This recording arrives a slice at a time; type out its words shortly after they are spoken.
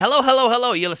Hello, hello,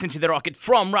 hello. You're listening to The Rocket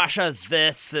from Russia.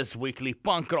 This is weekly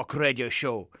punk rock radio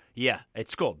show. Yeah,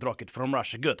 it's called Rocket from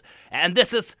Russia. Good. And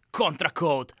this is Contra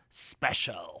Code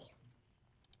Special.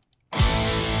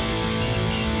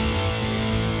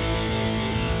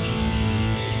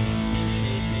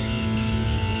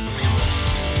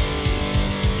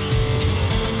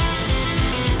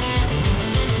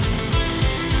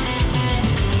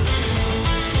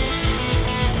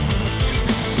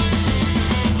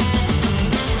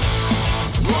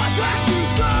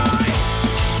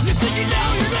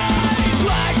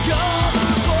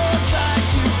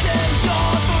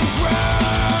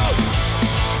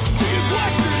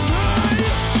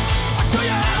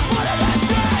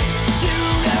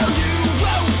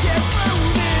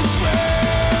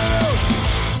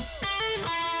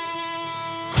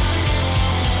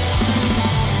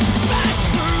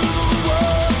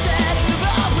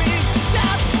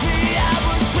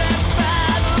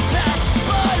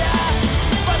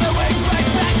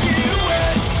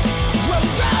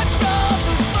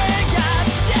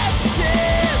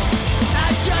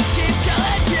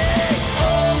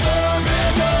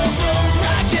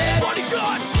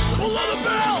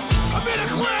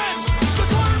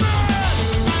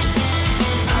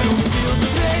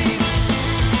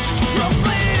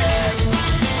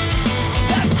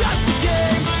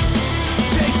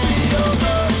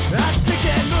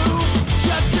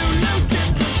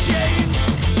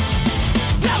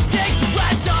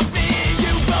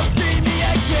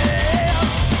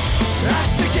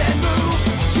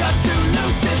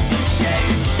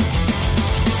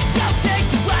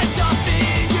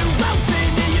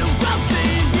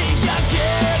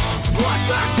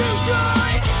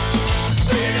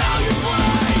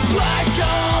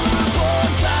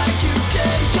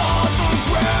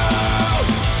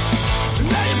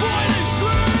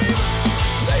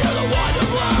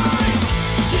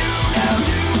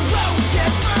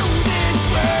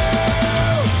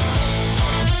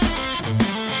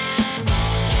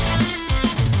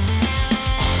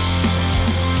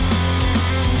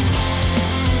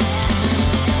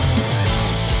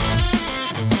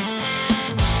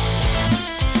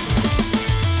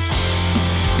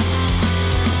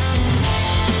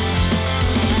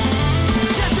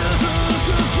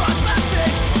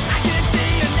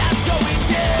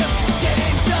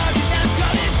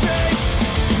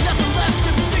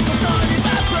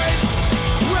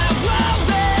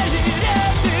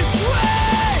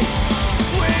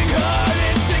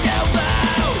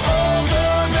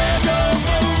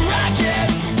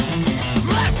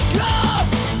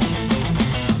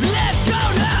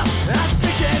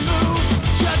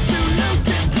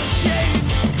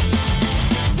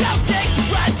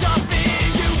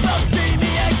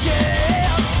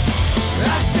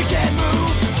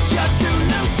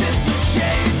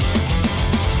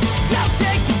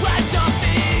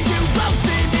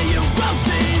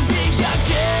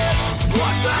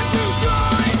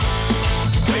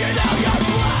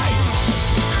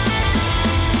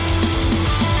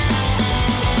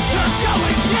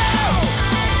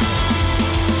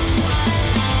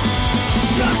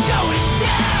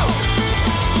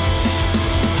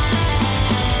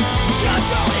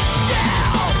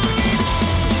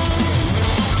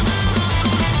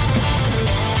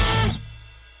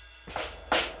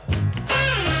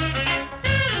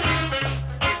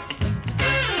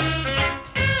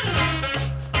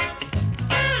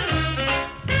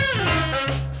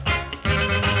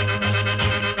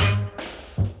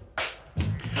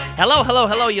 Hello, hello,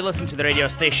 hello. You listen to the radio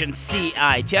station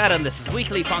CITR, and this is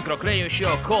weekly punk rock radio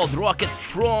show called Rocket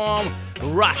from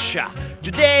Russia.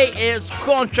 Today is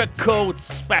Contra Code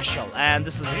Special, and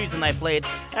this is the reason I played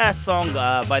a song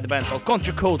by the band called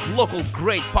Contra Code, local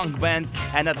great punk band,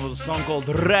 and that was a song called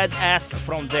Red S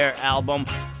from their album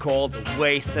called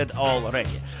Wasted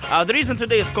Already. The reason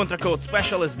today is Contra Code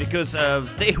Special is because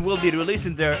they will be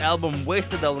releasing their album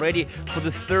Wasted Already for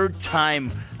the third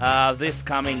time this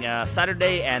coming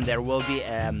Saturday, and there will be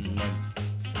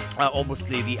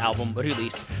obviously the album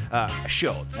release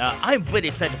show. I'm very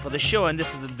excited for the show, and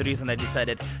this is the reason I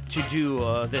decided to do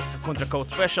this Contra Code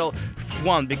Special.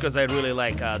 One, because I really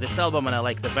like this album and I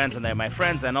like the bands and they're my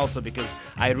friends, and also because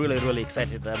I'm really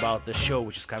excited about the show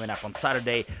which is coming up on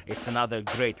Saturday. It's another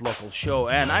great local show,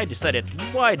 and I decided,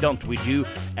 why don't we do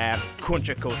a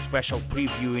Contra Code Special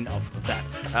previewing of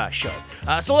that show.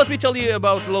 So let me tell you a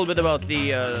little bit about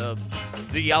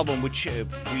the album which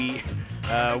we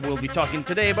we'll be talking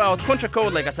today about Contra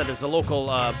Code. Like I said, it's a local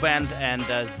band, and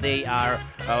they are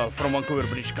from Vancouver,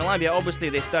 British Columbia. Obviously,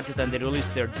 they started and they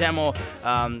released their demo,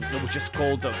 which is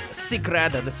called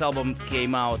Secret. This album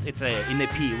came out, it's an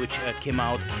EP which came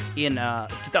out in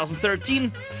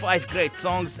 2013. 5 great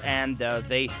songs, and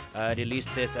they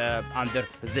released it under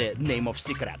the name of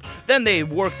Secret. Then they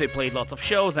played lots of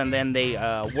shows, and then they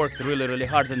worked really, really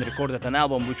hard and recorded an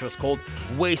album which was called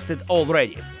Wasted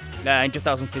Already. In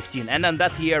 2015, and then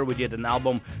that year we did an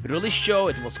album release show.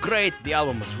 It was great. The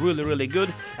album was really, really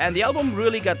good, and the album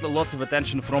really got lots of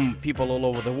attention from people all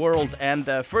over the world. And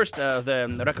first,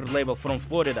 the record label from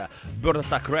Florida, Bird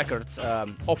Attack Records,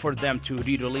 offered them to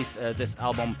re-release this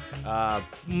album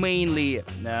mainly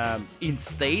in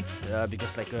States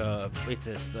because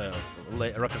it's a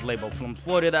record label from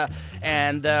Florida,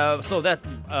 and so that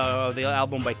the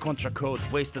album by Contra Code,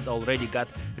 Wasted Already, got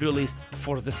released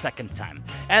for the second time.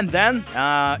 And then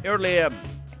earlier,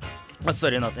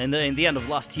 in the end of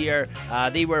last year,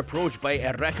 they were approached by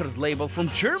a record label from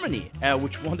Germany,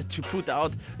 which wanted to put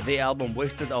out the album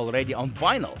Wasted Already on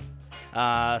vinyl.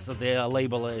 So the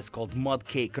label is called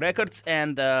Mudcake Records,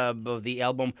 and the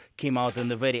album came out in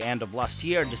the very end of last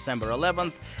year, December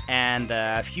 11th, and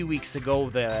a few weeks ago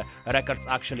the records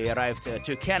actually arrived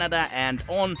to Canada, and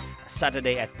on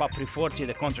Saturday at Pub 340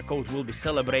 the Contra Code will be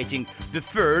celebrating the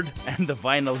third and the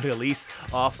vinyl release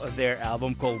of their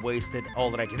album called Wasted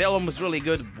Already. The album was really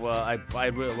good. I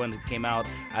really, when it came out,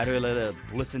 I really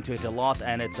listened to it a lot,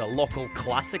 and it's a local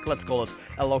classic, let's call it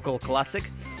a local classic.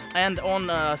 And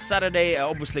on Saturday,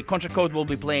 obviously, Contra Code will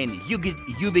be playing You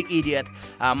Big Idiot,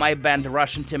 my band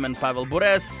Russian Tim and Pavel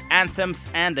Burez, Anthems,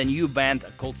 and a new band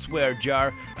called Swear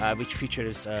Jar, which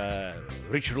features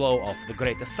Rich Low of The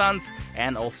Greatest Sons,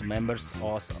 and also members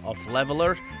of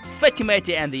Leveler,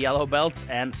 Fettimeti and the Yellow Belts,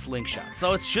 and Slingshot.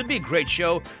 So it should be a great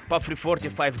show. Pub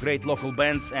 345 great local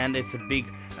bands, and it's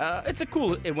a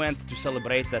cool event to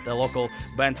celebrate that a local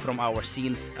band from our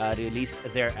scene released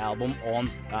their album on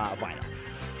vinyl.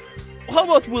 How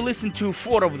about we listen to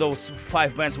 4 of those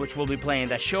 5 bands which will be playing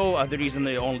that show? The reason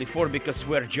they're only 4, because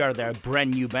Swear Jar, they're a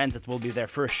brand new band. It will be their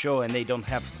first show and they don't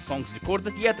have songs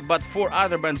recorded yet, but 4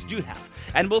 other bands do have.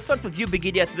 And we'll start with You Big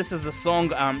Idiot. This is a song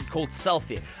called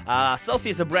Selfie. Selfie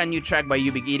is a brand new track by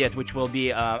You Big Idiot, which will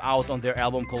be out on their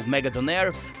album called Mega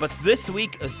Donaire. But this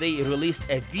week they released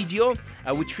a video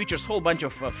which features a whole bunch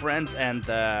of friends and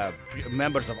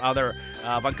members of other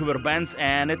Vancouver bands,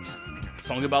 and it's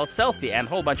song about selfie, and a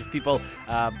whole bunch of people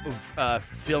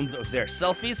filmed their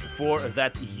selfies for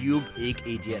that You Big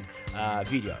Idiot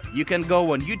video. You can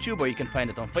go on YouTube or you can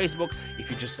find it on Facebook. If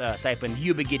you just type in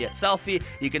You Big Idiot selfie,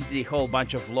 you can see a whole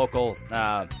bunch of local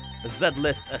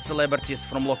Z-list celebrities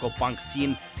from local punk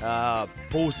scene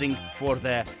posing for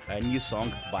the new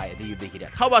song by the You Big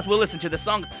Idiot. How about we listen to the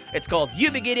song? It's called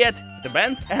You Big Idiot, the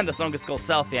band, and the song is called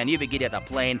Selfie, and You Big Idiot are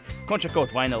playing Contra Code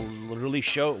vinyl release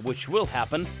show, which will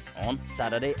happen on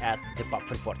Saturday at the Pub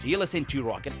 340. You listen to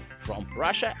Rocket from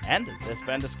Russia, and this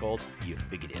band is called You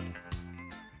Big Idiot.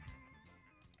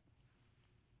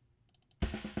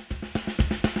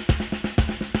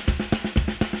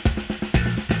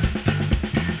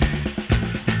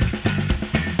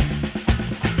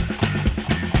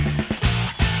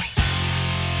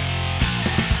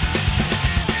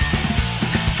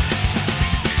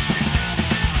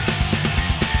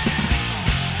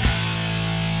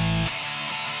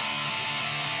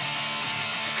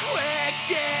 Quick,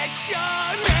 get your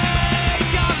name,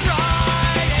 you're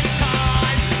right, it's time.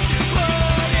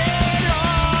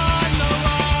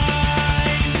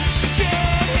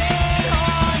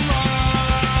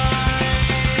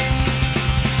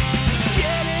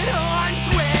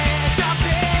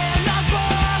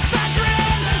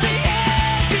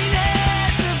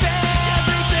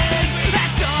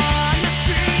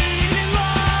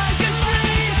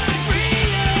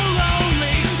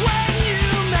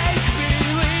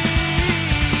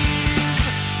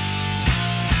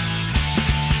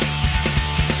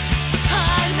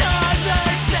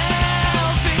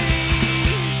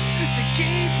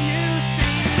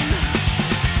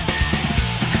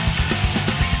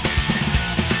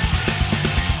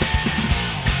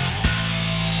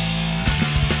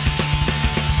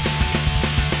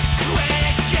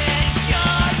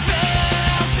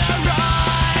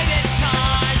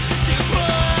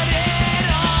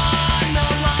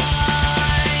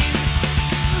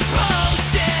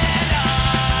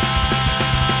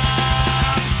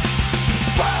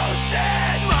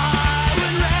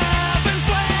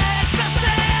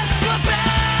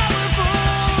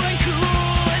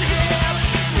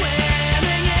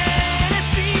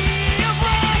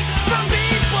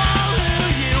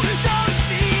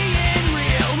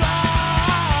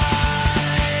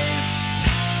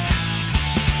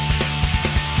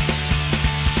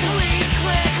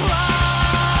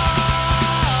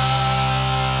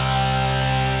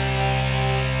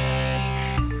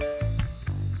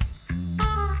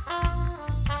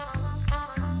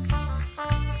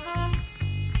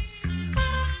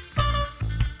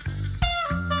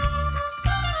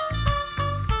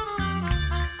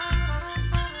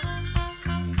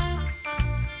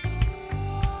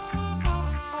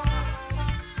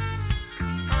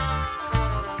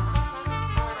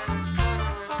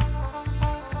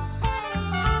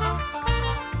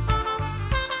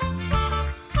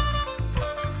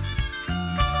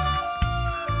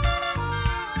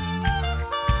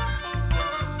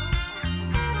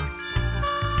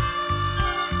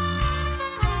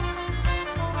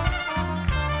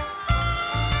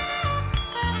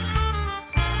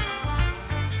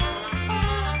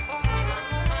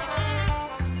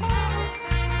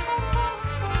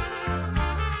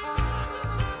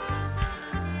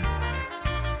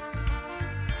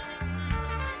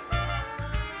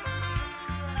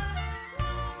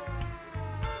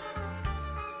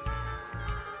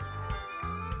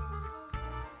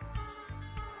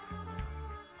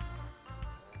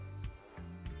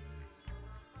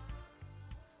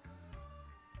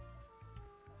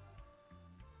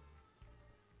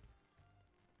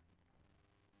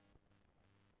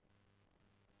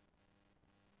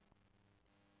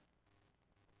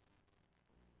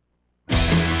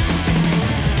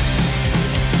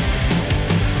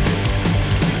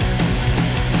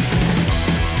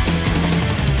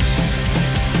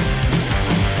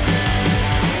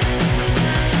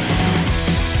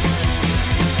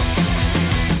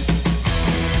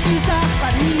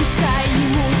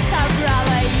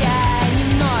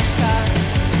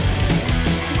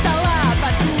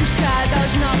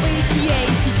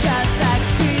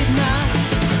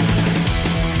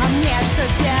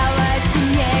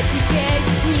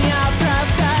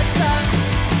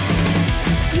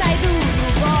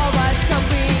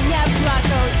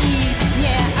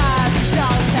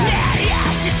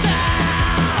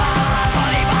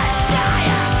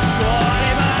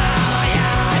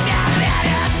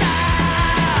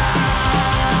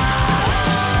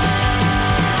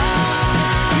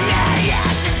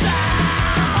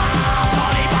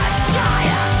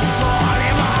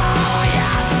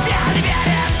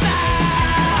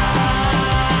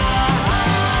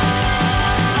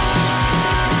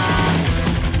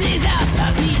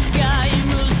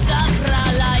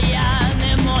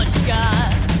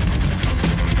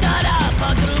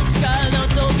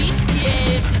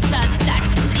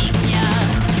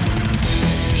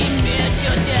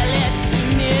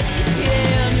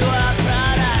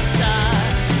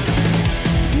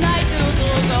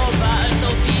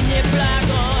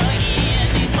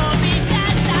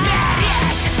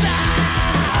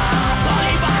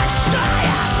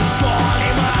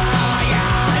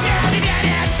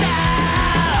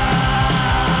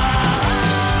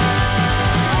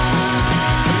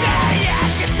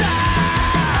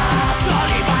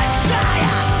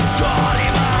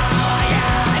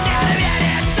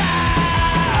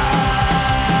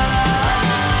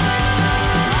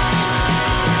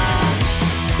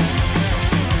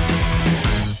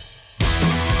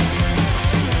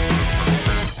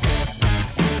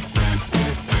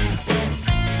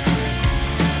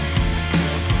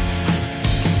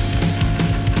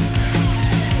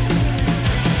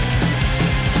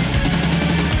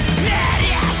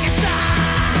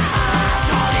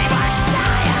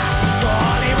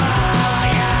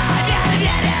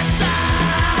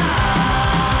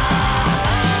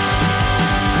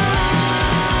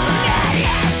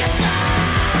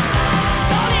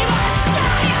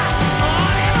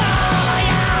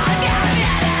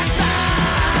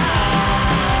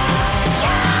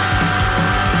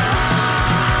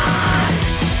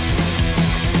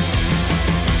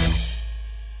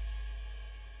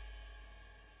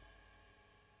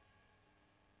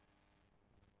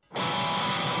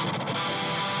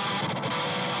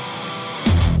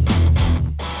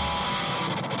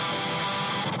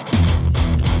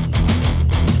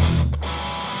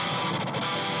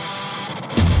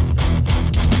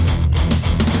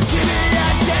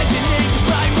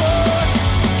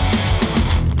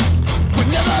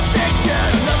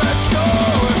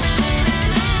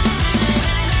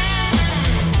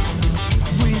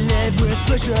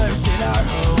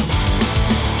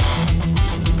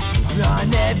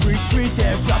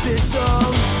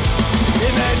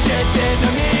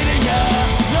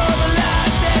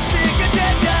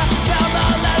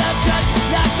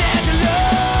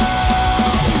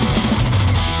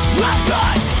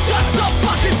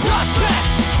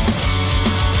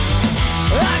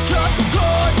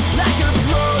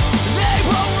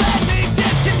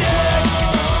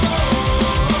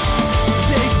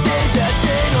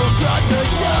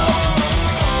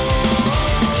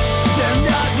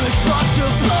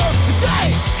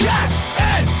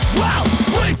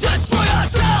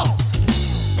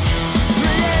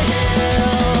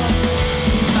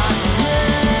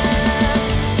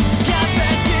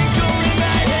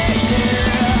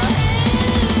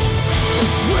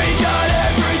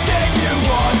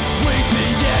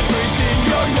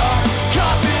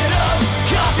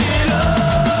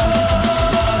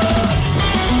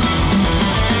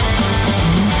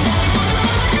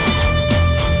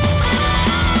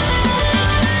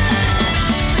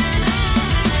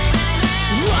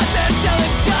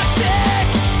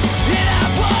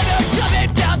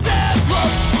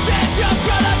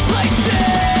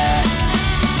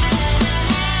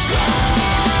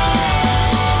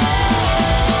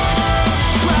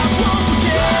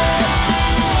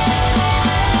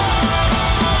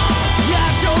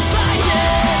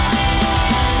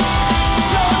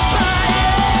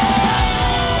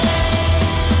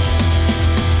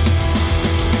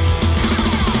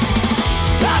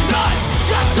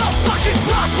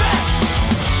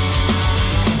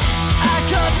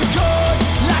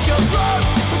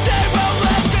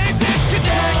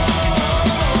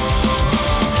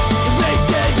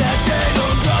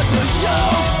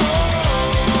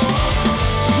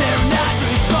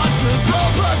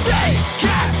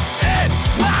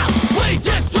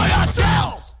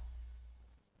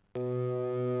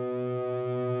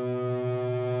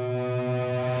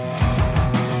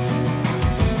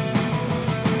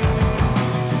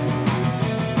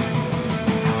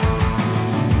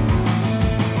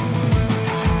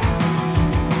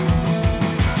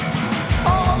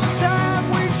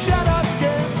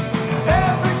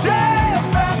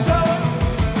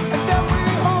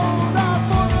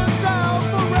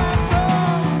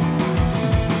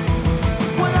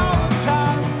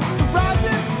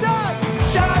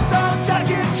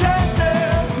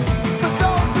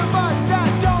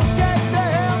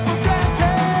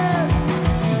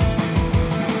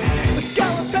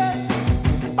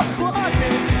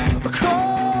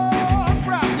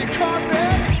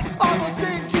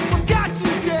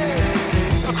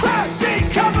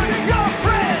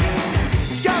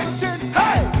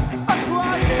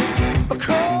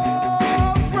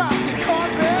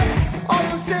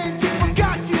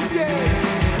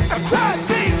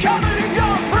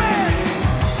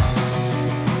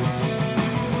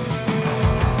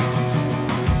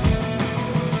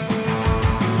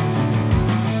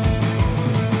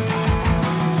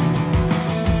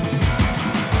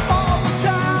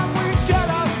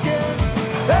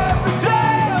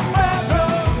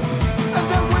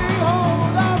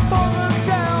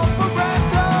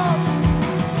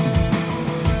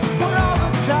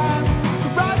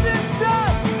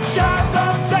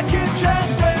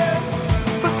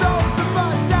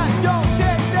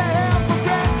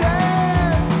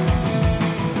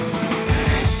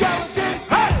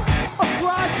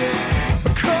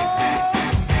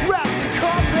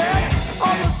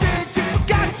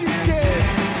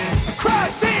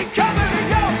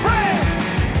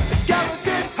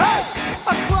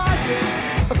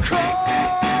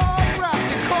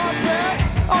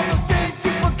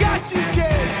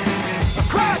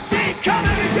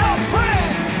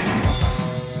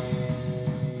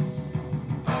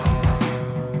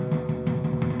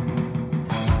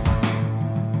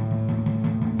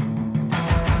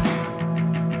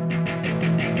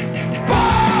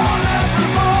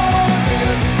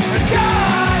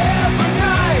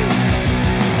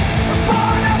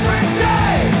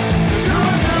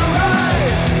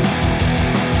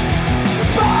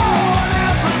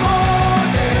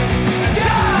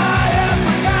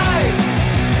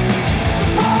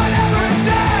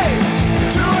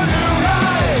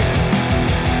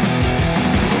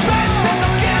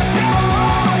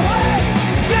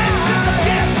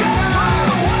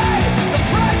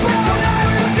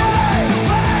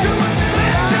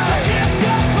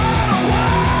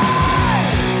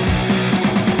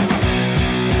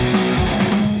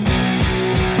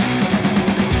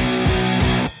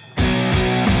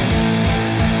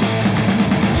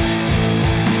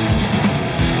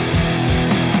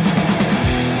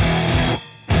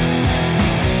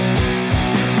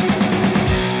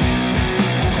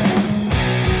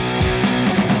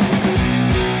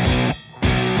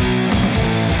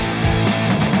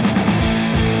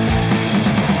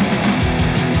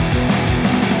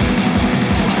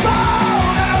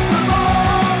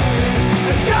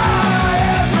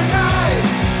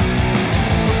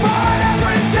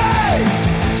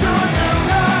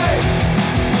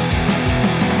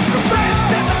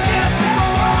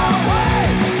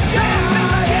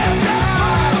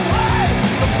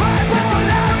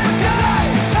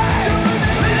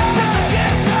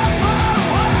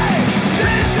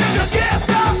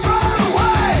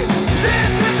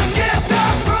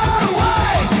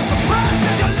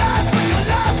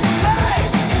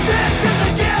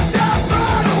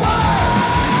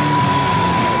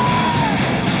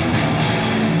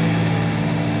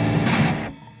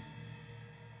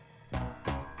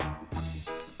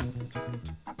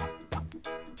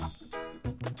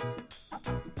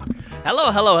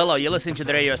 Hello, hello, hello. You're listening to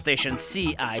the radio station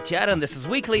CITR, and this is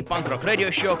weekly punk rock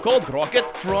radio show called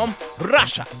Rocket from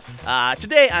Russia.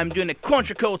 Today I'm doing a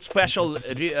Contra Code special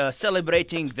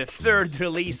celebrating the third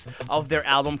release of their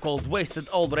album called Wasted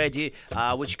Already,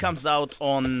 which comes out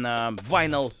on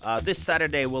vinyl this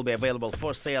Saturday. Will be available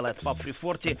for sale at Pop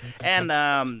 340,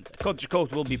 and Contra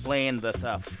Code will be playing with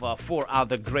four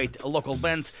other great local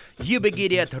bands: You Big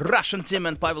Idiot, Russian Tim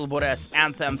and Pavel Bures,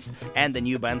 Anthems, and a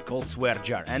new band called Swear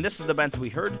Jar. And this is the band we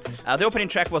heard. The opening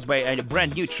track was by a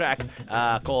brand new track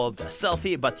called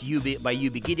Selfie, but by You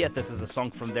Big Idiot. This is a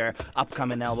song from their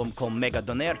upcoming album called Mega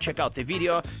Donaire. Check out the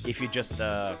video. If you just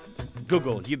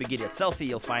Google You Big Idiot Selfie,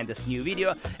 you'll find this new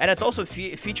video. And it also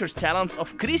features talents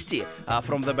of Christy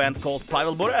from the band called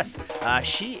Pavel Bures.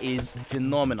 She is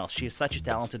phenomenal. She is such a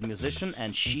talented musician,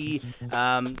 and she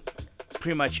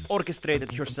pretty much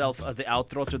orchestrated herself the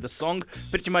outro to the song.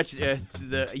 Pretty much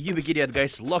the You Big Idiot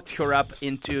guys locked her up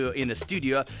in a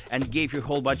studio and gave her a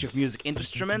whole bunch of music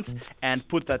instruments and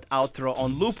put that outro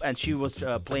on loop, and she was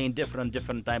playing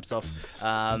different types of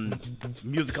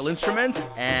musical instruments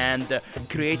and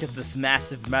created this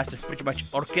massive pretty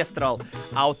much orchestral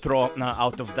outro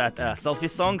out of that Selfie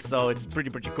song. So it's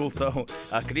pretty cool. So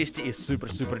Christy is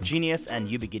super genius, and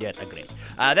You Big Idiot are great.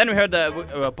 Then we heard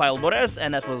Pavel Bures,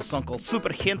 and that was a song called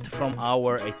Super Hint from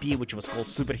our EP, which was called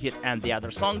Super Hit and the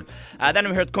Other Song. Then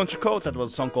we heard Contra Code, that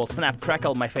was a song called Snap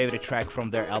Crackle, my favorite track from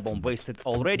their album Wasted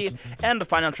Already. And the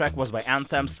final track was by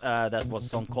Anthems, that was a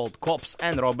song called Cops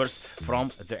and Robbers from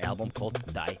their album called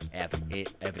Die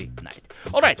Every Night.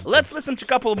 Alright, let's listen to a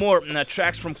couple more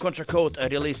tracks from Contra Code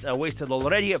release Wasted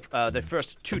Already, the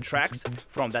first two tracks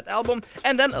from that album.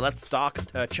 And then let's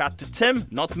chat to Tim,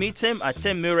 not me Tim,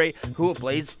 Tim Murray, who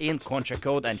plays in Contra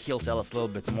Code, and he'll tell us a little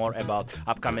bit more about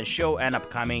upcoming show and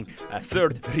upcoming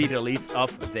third re-release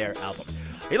of their album.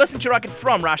 You listen to Rocket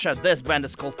from Russia. This band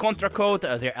is called Contra Code.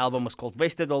 Their album is called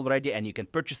Wasted Already, and you can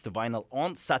purchase the vinyl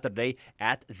on Saturday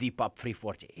at the Pop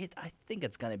 340. I think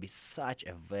it's gonna be such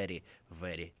a very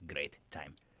great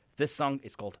time. This song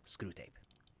is called Screw Tape.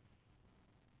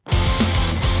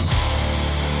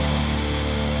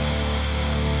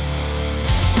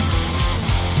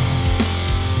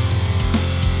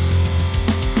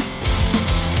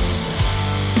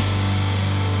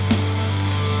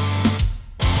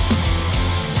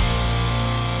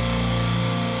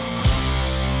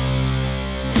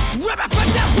 Rip my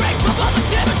foot down, break from all the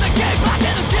demons that came back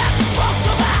in the death and smoke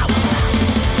them out.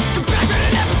 Compassion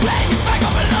in every way, you think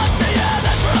I'm enough to you,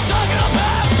 that's what I'm talking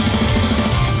about.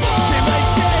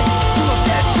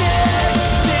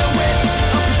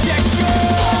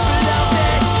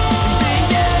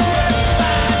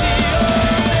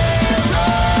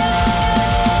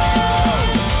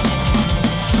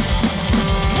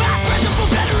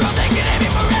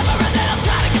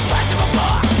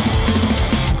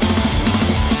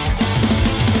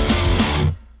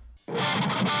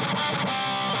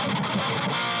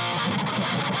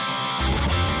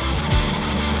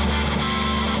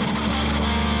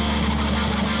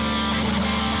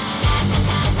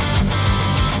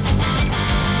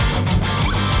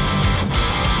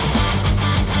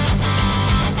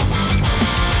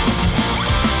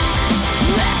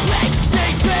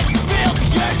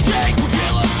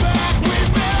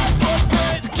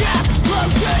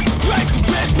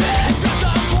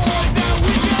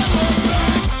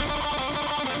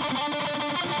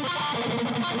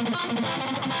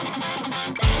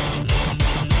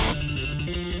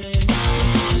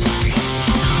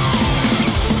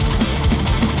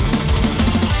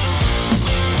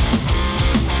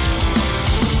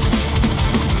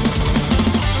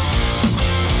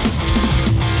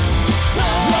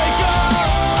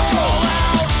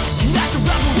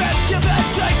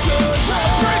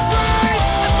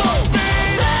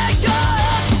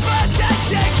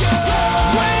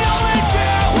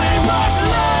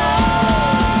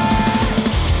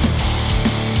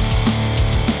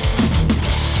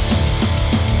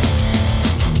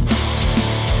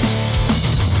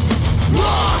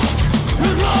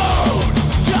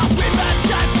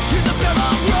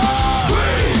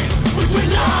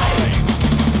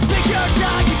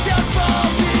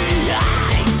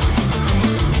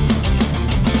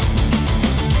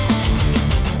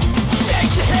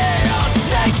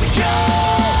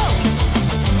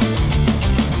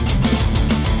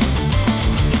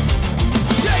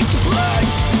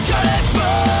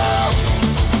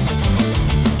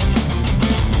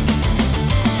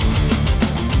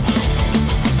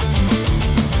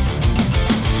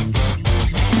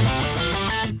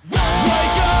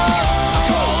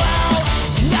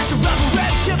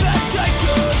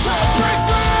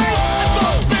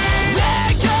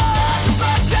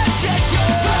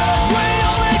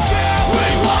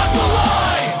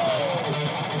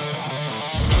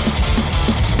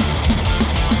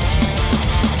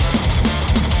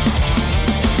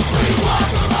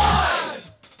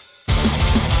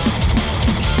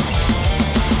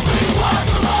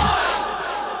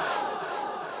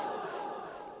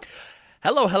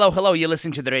 Hello, hello, hello. You're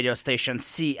listening to the radio station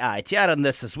CITR, and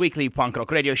this is weekly punk rock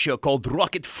radio show called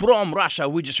Rocket from Russia.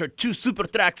 We just heard two super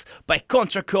tracks by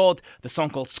Contra Code, the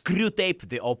song called Screw Tape,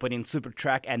 the opening super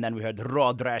track, and then we heard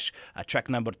Raw Drash,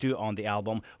 track number 2 on the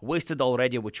album Wasted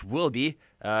Already, which will be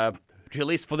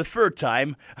released for the third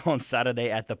time on Saturday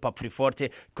at the Pub 340.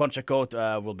 Contra Code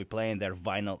will be playing their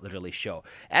vinyl release show.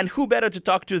 And who better to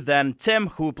talk to than Tim,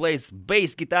 who plays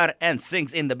bass guitar and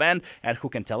sings in the band, and who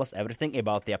can tell us everything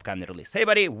about the upcoming release. Hey,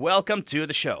 buddy, welcome to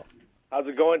the show. How's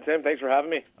it going, Tim? Thanks for having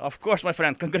me. Of course, my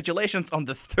friend. Congratulations on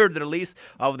the third release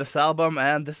of this album,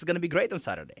 and this is going to be great on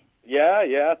Saturday.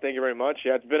 Yeah. Thank you very much.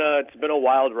 Yeah, it's been a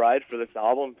wild ride for this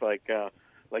album.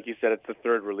 Like you said, it's the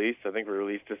third release. I think we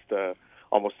released this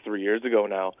almost 3 years ago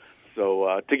now.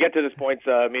 So to get to this point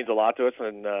means a lot to us,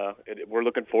 and we're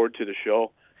looking forward to the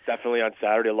show. Definitely on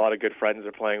Saturday. A lot of good friends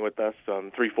are playing with us.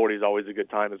 340 is always a good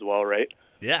time as well, right?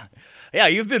 Yeah,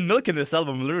 you've been milking this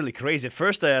album literally crazy.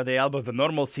 First, the album, the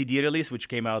normal CD release, which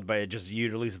came out by just you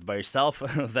released it by yourself.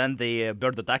 Then the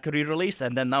Bird Attack re-release,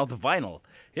 and then now the vinyl.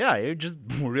 Yeah, you're just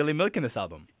really milking this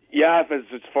album. Yeah,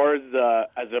 as far as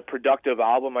a productive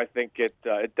album, I think it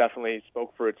definitely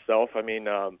spoke for itself. I mean,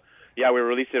 we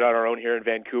released it on our own here in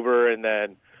Vancouver, and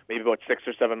then maybe about 6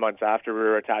 or 7 months after, we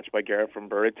were attached by Garrett from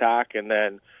Bird Attack, and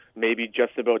then maybe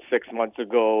just about 6 months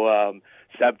ago,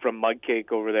 Seb from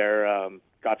Mudcake over there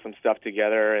got some stuff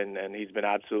together, and he's been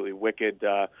absolutely wicked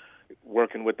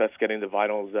working with us, getting the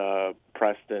vinyls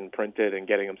pressed and printed and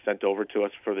getting them sent over to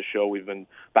us for the show. We've been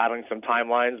battling some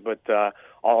timelines, but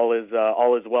all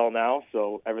is well now,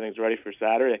 so everything's ready for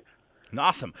Saturday.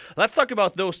 Awesome. Let's talk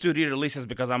about those two re-releases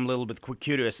because I'm a little bit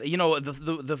curious. You know,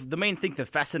 the main thing that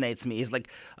fascinates me is like,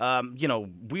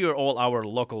 we are all our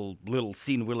local little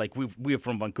scene. We're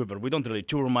from Vancouver. We don't really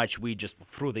tour much. We just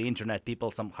through the internet,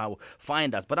 people somehow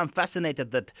find us. But I'm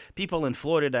fascinated that people in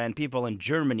Florida and people in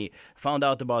Germany found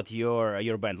out about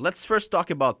your band. Let's first talk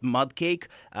about Mudcake,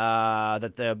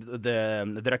 that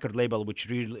the record label which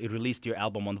released your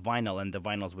album on vinyl and the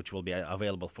vinyls which will be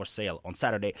available for sale on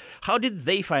Saturday. How did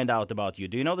they find out about you?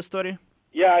 Do you know the story?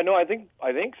 Yeah, I know. I think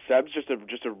Seb's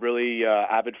just a really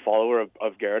avid follower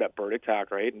of Garrett at Bird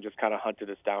Attack, right? And just kind of hunted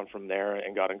us down from there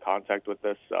and got in contact with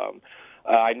us.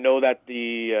 I know that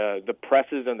the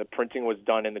presses and the printing was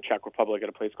done in the Czech Republic at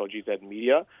a place called GZ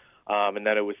Media, and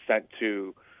then it was sent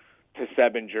to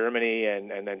Seb in Germany and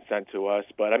then sent to us.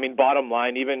 But I mean, bottom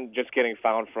line, even just getting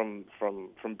found from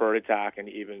Bird Attack and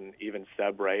even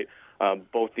Seb, right?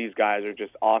 Both these guys are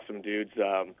just awesome dudes.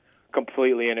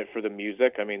 Completely in it for the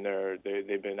music. I mean,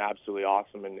 they've been absolutely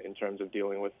awesome in terms of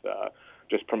dealing with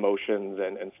just promotions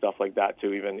and stuff like that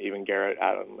too. Even Garrett,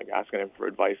 Adam, like asking him for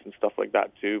advice and stuff like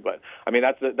that too. But I mean,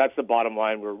 that's the bottom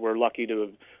line. We're lucky to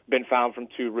have been found from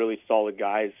two really solid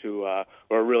guys who are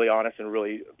really honest and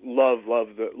really love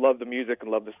the music and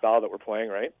love the style that we're playing.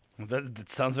 Right. That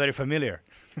sounds very familiar.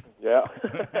 Yeah.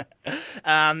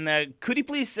 Could you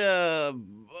please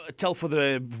tell for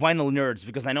the vinyl nerds,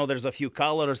 because I know there's a few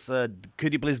colors,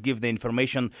 could you please give the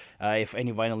information if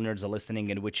any vinyl nerds are listening,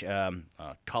 in which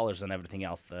colors and everything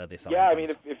else they sell? Yeah, I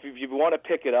mean, if you want to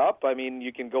pick it up, I mean,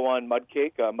 you can go on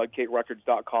Mudcake,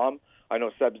 mudcakerecords.com. I know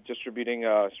Seb's distributing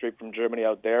straight from Germany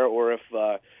out there, or if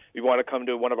you want to come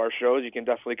to one of our shows, you can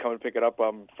definitely come and pick it up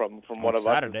from one of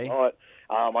Saturday. Us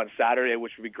on Saturday,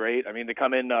 which would be great. I mean, they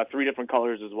come in 3 different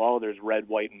colors as well. There's red,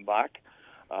 white, and black,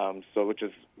 so which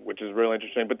is really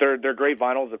interesting. But they're great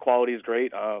vinyls. The quality is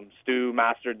great. Stu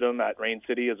mastered them at Rain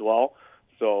City as well.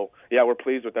 So yeah, we're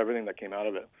pleased with everything that came out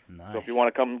of it. Nice. So if you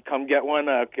want to come get one,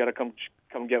 gotta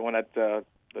come get one at the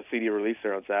CD release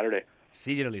there on Saturday.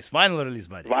 CD release, vinyl release,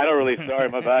 buddy. Vinyl release, sorry,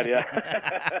 my bad,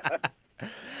 yeah.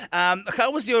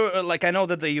 How was your, I know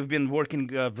that you've been working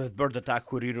with Bird Attack,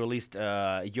 who re-released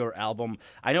your album.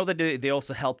 I know that they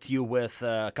also helped you with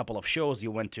a couple of shows.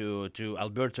 You went to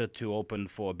Alberta to open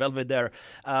for Belvedere.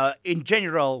 In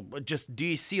general, just do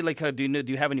you see, do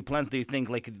you have any plans? Do you think,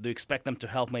 do you expect them to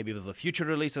help maybe with the future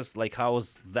releases?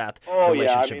 How's that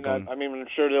relationship going? I mean, I'm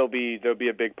sure they'll be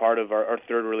a big part of our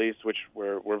third release, which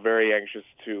we're very anxious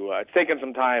to. It's taken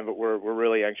some time, but we're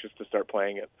really anxious to start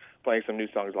playing some new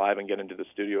songs live and get into the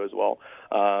studio as well.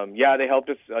 They helped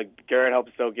us. Garrett helped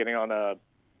us out getting on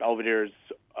Belvedere's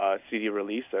CD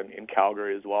release in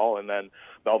Calgary as well, and then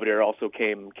Belvedere also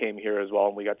came here as well,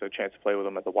 and we got the chance to play with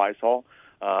them at the Wise Hall.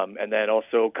 And then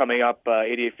also coming up,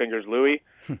 88 Fingers Louie,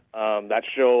 that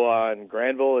show in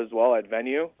Granville as well at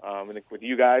Venue, with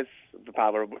you guys, the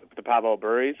Pavel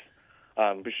Burries.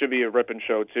 It should be a ripping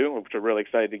show too, which we're really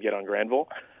excited to get on Granville.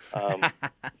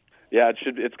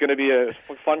 It's going to be a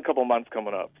fun couple months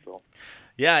coming up. So.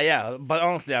 Yeah. But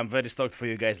honestly, I'm very stoked for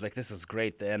you guys. Like, this is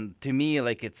great, and to me,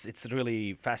 like, it's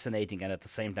really fascinating, and at the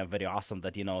same time, very awesome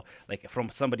that like, from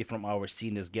somebody from our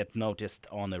scene is get noticed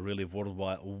on a really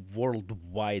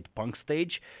worldwide punk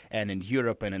stage, and in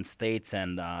Europe and in States,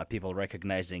 and people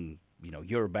recognizing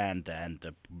your band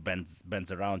and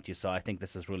bands around you. So I think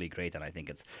this is really great, and I think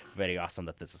it's very awesome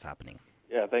that this is happening.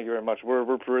 Yeah, thank you very much. We're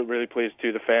really pleased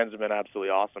too. The fans have been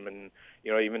absolutely awesome, and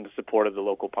even the support of the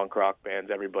local punk rock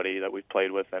bands, everybody that we've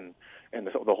played with, and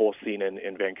the whole scene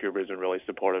in Vancouver has been really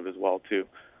supportive as well too.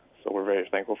 So we're very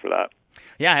thankful for that.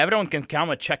 Yeah, everyone can come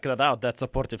and check that out. That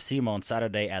supportive scene on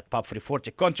Saturday at Pub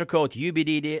 340. Contra Code,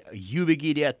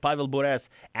 UBGD at Pavel Bures,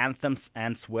 Anthems,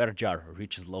 and Swear Jar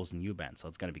reaches lows in U-Band. So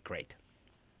it's going to be great.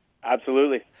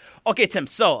 Absolutely. Okay, Tim,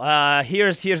 so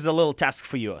here's a little task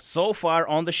for you. So far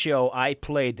on the show, I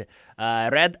played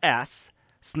Red Ass,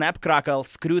 Snap Crackle,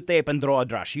 Screw Tape, and Draw a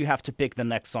Drush. You have to pick the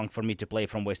next song for me to play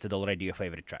from Wasted Already, your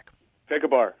favorite track. Pick a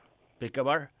bar. Pick a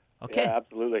bar? Okay. Yeah,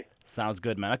 absolutely. Sounds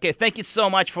good, man. Okay, thank you so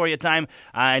much for your time.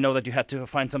 I know that you had to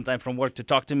find some time from work to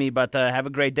talk to me, but have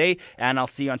a great day, and I'll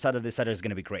see you on Saturday. Saturday is going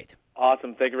to be great.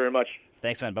 Awesome. Thank you very much.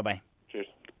 Thanks, man. Bye-bye. Cheers.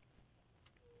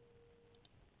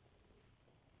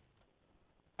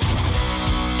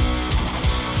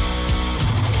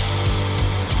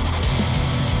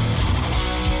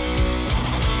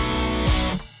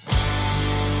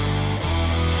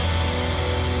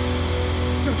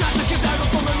 Sometimes I get down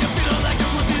from you feeling like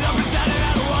I'm losing up inside and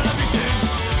I don't wanna be seen.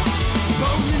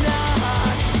 Only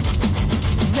not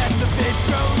let the fish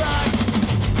grow like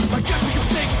I guess we can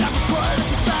sing that required of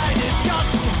the sign is come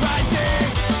from the rising.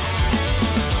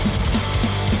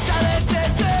 Silence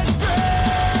isn't free.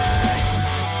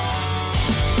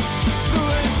 The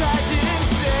words I didn't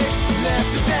say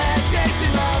left a bad taste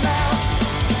in my mouth.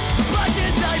 The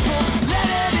punches I pulled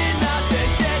let it in my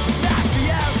face and knocked me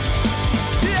out.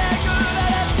 The anger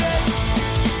that escapes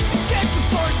escapes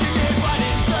proportionate what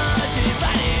inside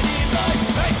divided in voice.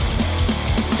 Hey!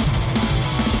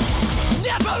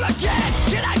 Never again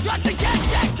can I trust again,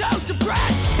 take those to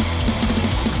breath.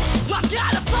 I've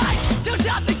gotta fight till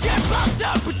something can both to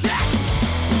protect.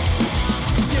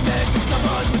 The image of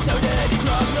someone without any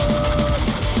problems.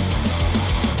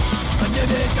 An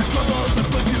image that crumbles and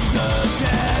put to the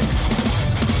test.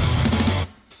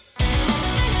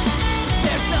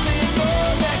 There's nothing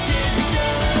more that can be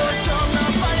done. For some, the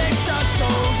fighting starts so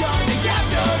young they have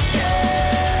no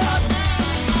chance.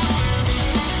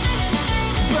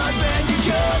 But when you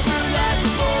go through life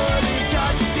before the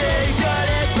condemnation,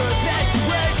 it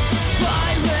perpetuates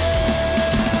violence.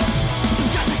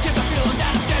 Sometimes I get the feeling that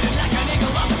I'm standing like an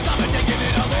eagle on the summer, taking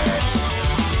it all in.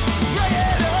 Bring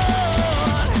it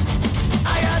on.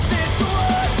 I got this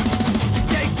one. It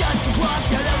takes guts to walk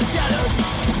out of the shadows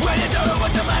when you don't know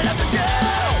what you might have to do.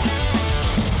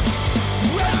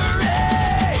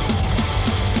 Reverie,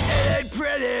 it ain't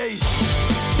pretty.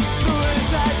 The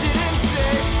words I didn't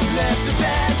say left a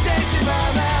bad taste in my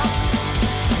mouth.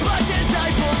 Punches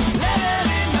I pulled, let it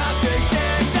in my face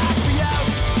and knocked me out.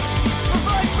 My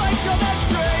voice might come out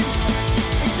straight,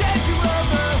 intend to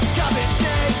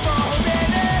overcompensate for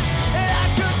holding it. And I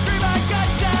could scream my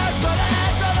guts out, but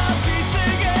I'd rather be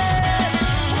singing.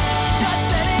 Just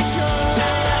let it go.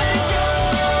 Just let it go.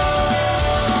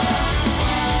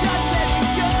 Just let it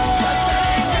go. Just let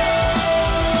it go.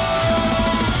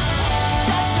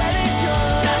 Just let it go.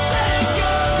 Just let it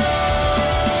go.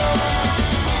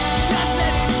 Just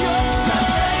let it go. Just let it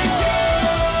go.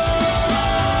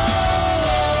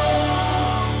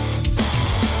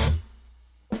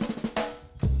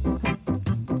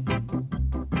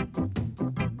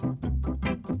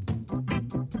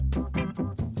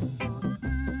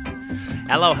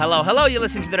 Hello. You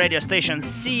listen to the radio station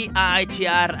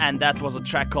CITR, and that was a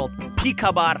track called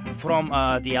Pikabar from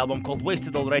the album called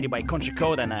Wasted Already by Contra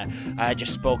Code. And I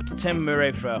just spoke to Tim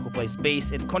Murray, who plays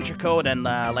bass in Contra Code, and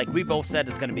like we both said,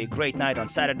 it's going to be a great night on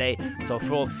Saturday. So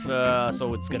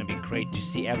it's going to be great to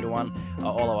see everyone,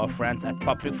 all of our friends at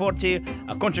Pub 340,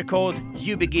 Contra Code,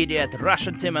 UBGD,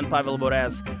 Russian Tim and Pavel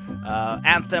Bures,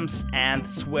 Anthems, and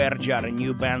Swear Jar, a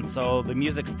new band. So the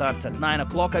music starts at 9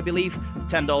 o'clock, I believe.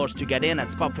 $10 to get in.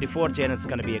 It's Pub 340, and it's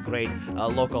going to be a great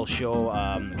local show,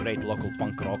 great local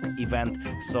punk rock event.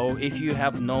 So if you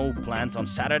have no plans on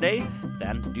Saturday,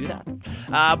 then do that.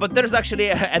 But there's actually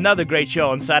another great show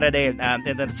on Saturday, and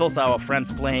it's also our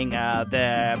friends playing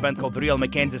the band called The Real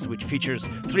Mackenzies, which features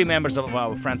 3 members of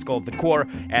our friends called The Core,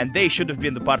 and they should have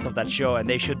been the part of that show, and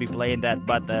they should be playing that,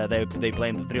 but they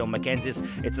blamed The Real Mackenzies.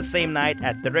 It's the same night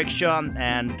at the Rickshaw,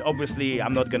 and obviously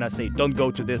I'm not gonna say don't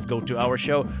go to this, go to our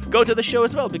show. Go to the show, show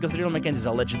as well, because the Real Mackenzies are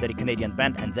a legendary Canadian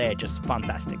band and they're just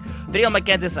fantastic. The Real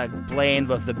Mackenzies are playing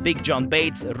with the Big John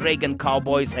Bates, Reagan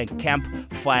Cowboys, and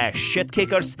Campfire Shit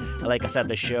Kickers. Like I said,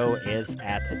 the show is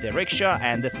at the Rickshaw,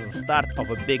 and this is the start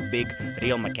of a big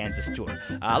Real Mackenzies tour.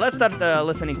 Let's start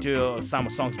listening to some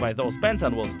songs by those bands,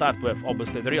 and we'll start with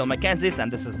obviously the Real Mackenzies,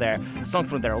 and this is their song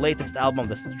from their latest album.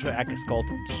 This track is called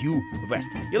Due West.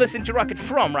 You listen to Rocket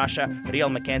from Russia. Real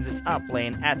Mackenzies are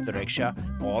playing at the Rickshaw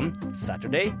on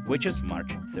Saturday, which is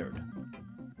March 3rd.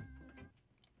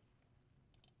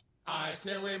 I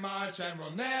still we march and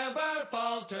we'll never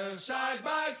falter. Side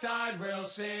by side we'll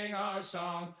sing our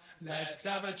song. Let's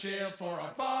have a cheer for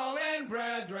our fallen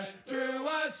brethren. Through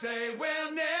us say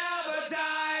we'll never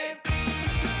die.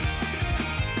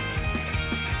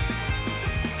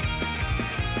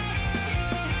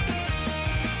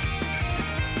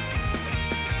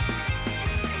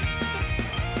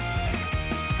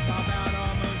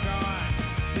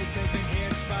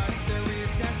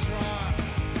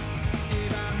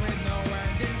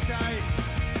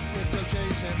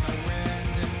 Chasing the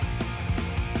wind.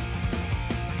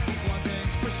 One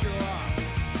thing's for sure,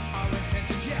 our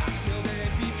intentions, yeah, still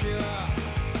they'd be pure.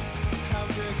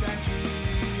 Helter than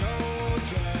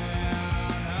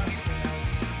Genesis.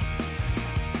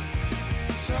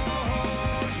 So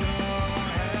hold your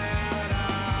head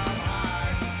up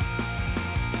high.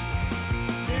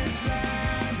 This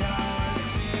land of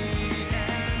sea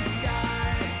and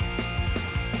sky.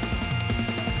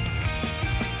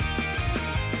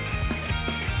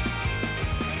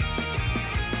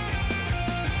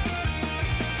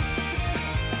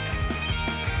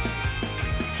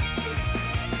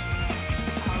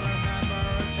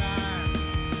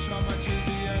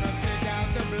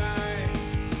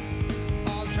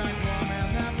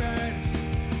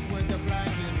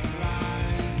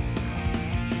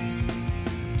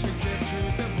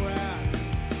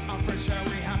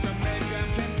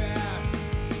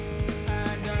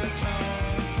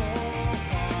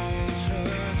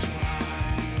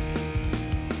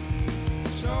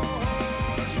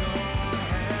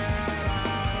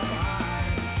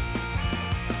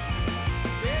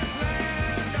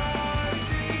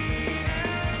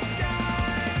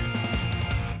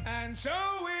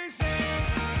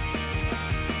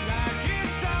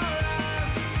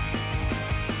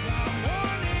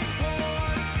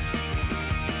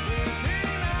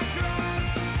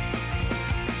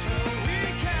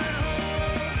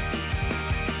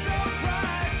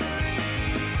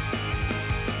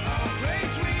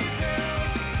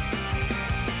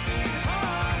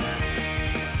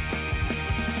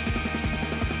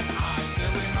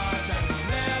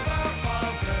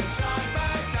 Side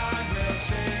by side we'll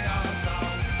sing our song.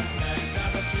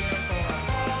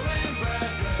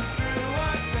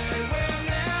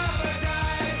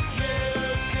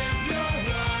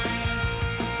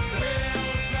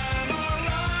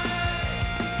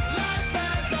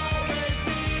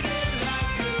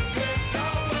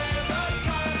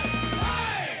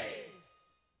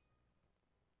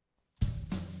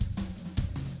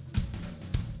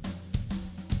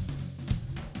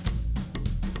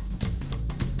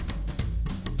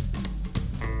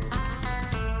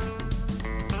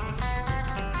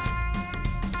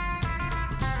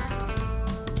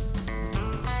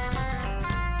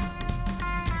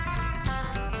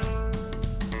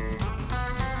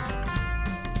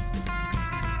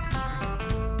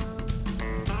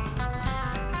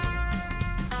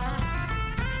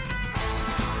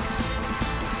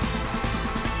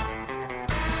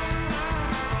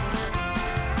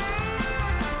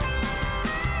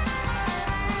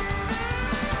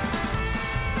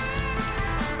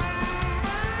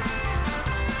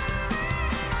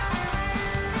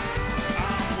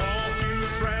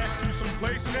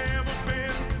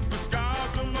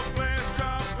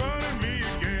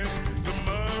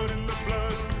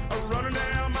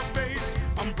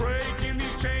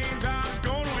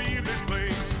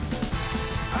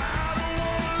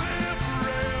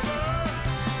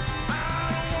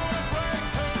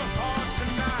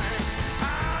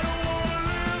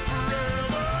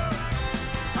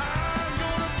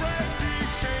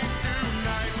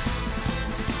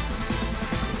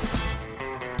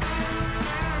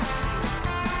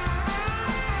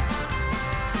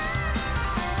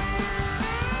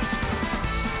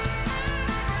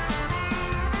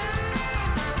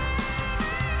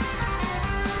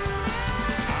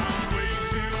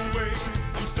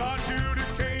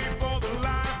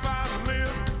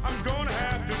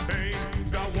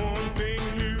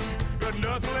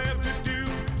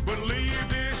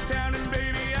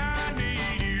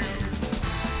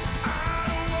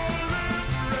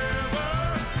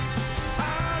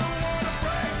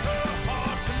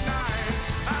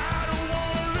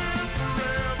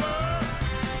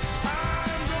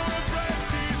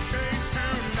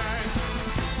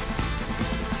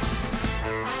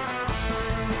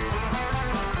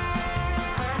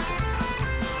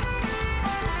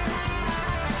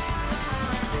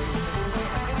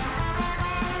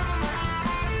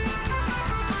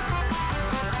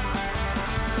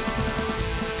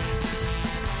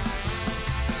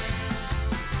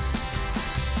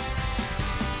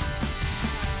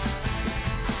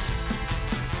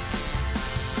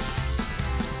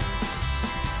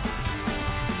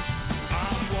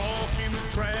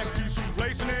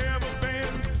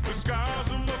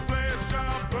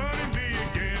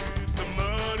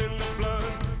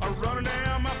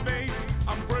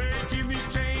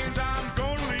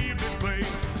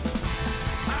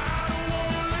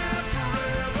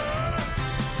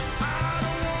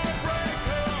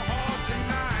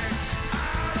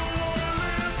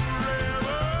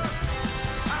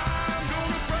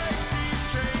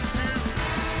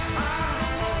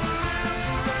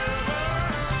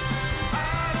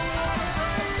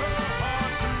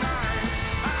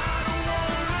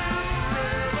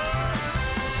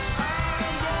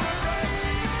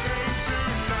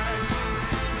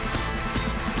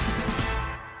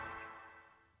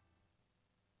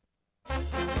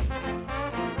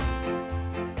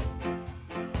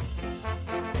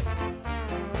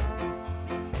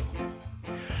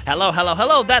 Hello, hello,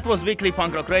 hello. That was weekly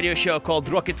punk rock radio show called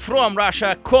Rocket from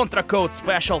Russia, Contra Code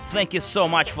special. Thank you so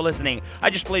much for listening.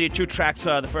 I just played you two tracks.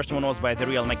 The first one was by The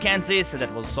Real Mackenzies.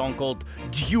 That was a song called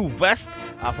Due West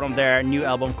from their new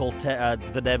album called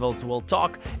The Devils Will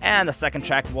Talk. And the second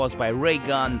track was by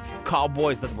Reagan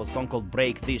Cowboys. That was a song called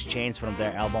Break These Chains from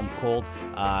their album called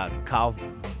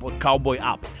Cowboy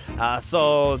Up.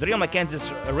 So The Real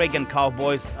Mackenzies, Reagan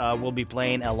Cowboys will be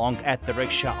playing along at the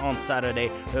Rickshaw on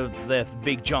Saturday with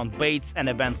Big John Bates and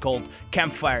a band called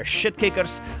Campfire Shit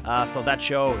Kickers. So that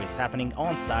show is happening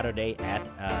on Saturday at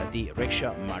the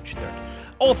Rickshaw, March 3rd.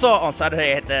 Also on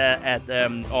Saturday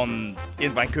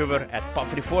in Vancouver at Pop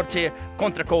 340,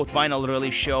 Contra Code vinyl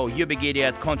release show,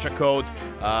 Ubigidiot, Contra Code,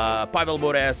 Pavel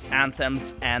Bures,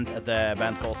 Anthems, and the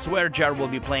band called Swear Jar will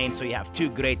be playing. So you have two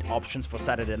great options for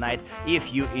Saturday night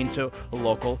if you into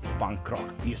local punk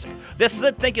rock music. This is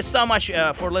it. Thank you so much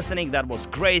for listening. That was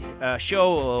great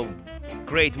show.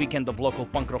 Great weekend of local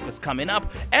punk rock is coming up,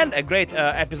 and a great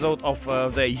episode of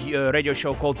the radio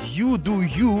show called You Do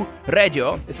You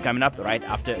Radio is coming up right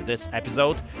after this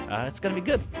episode. It's gonna be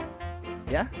good.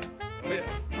 Yeah? Oh,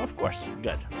 yeah. Of course.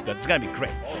 Good. It's gonna be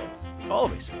great.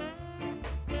 Always.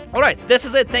 Alright, this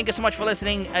is it. Thank you so much for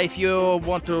listening. If you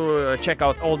want to check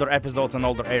out older episodes and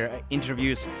older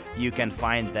interviews, you can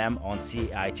find them on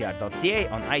CITR.ca,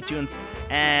 on iTunes,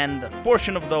 and a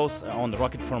portion of those on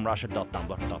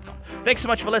rocketfromrussia.tumblr.com. Thanks so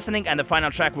much for listening, and the final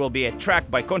track will be a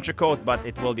track by Contra Code, but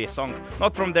it will be a song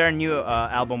not from their new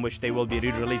album, which they will be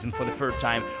re-releasing for the third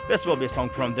time. This will be a song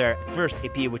from their first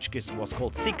EP, which was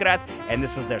called Secret, and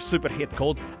this is their super hit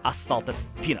called Assaulted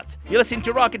Peanuts. You listen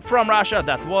to Rocket from Russia.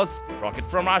 That was Rocket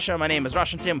from Russia. My name is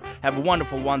Russian Tim. Have a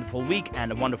wonderful, wonderful week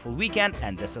and a wonderful weekend.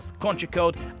 And this is Contra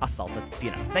Code, Assaulted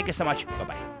Peanuts. Thank you so much.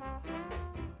 Bye-bye.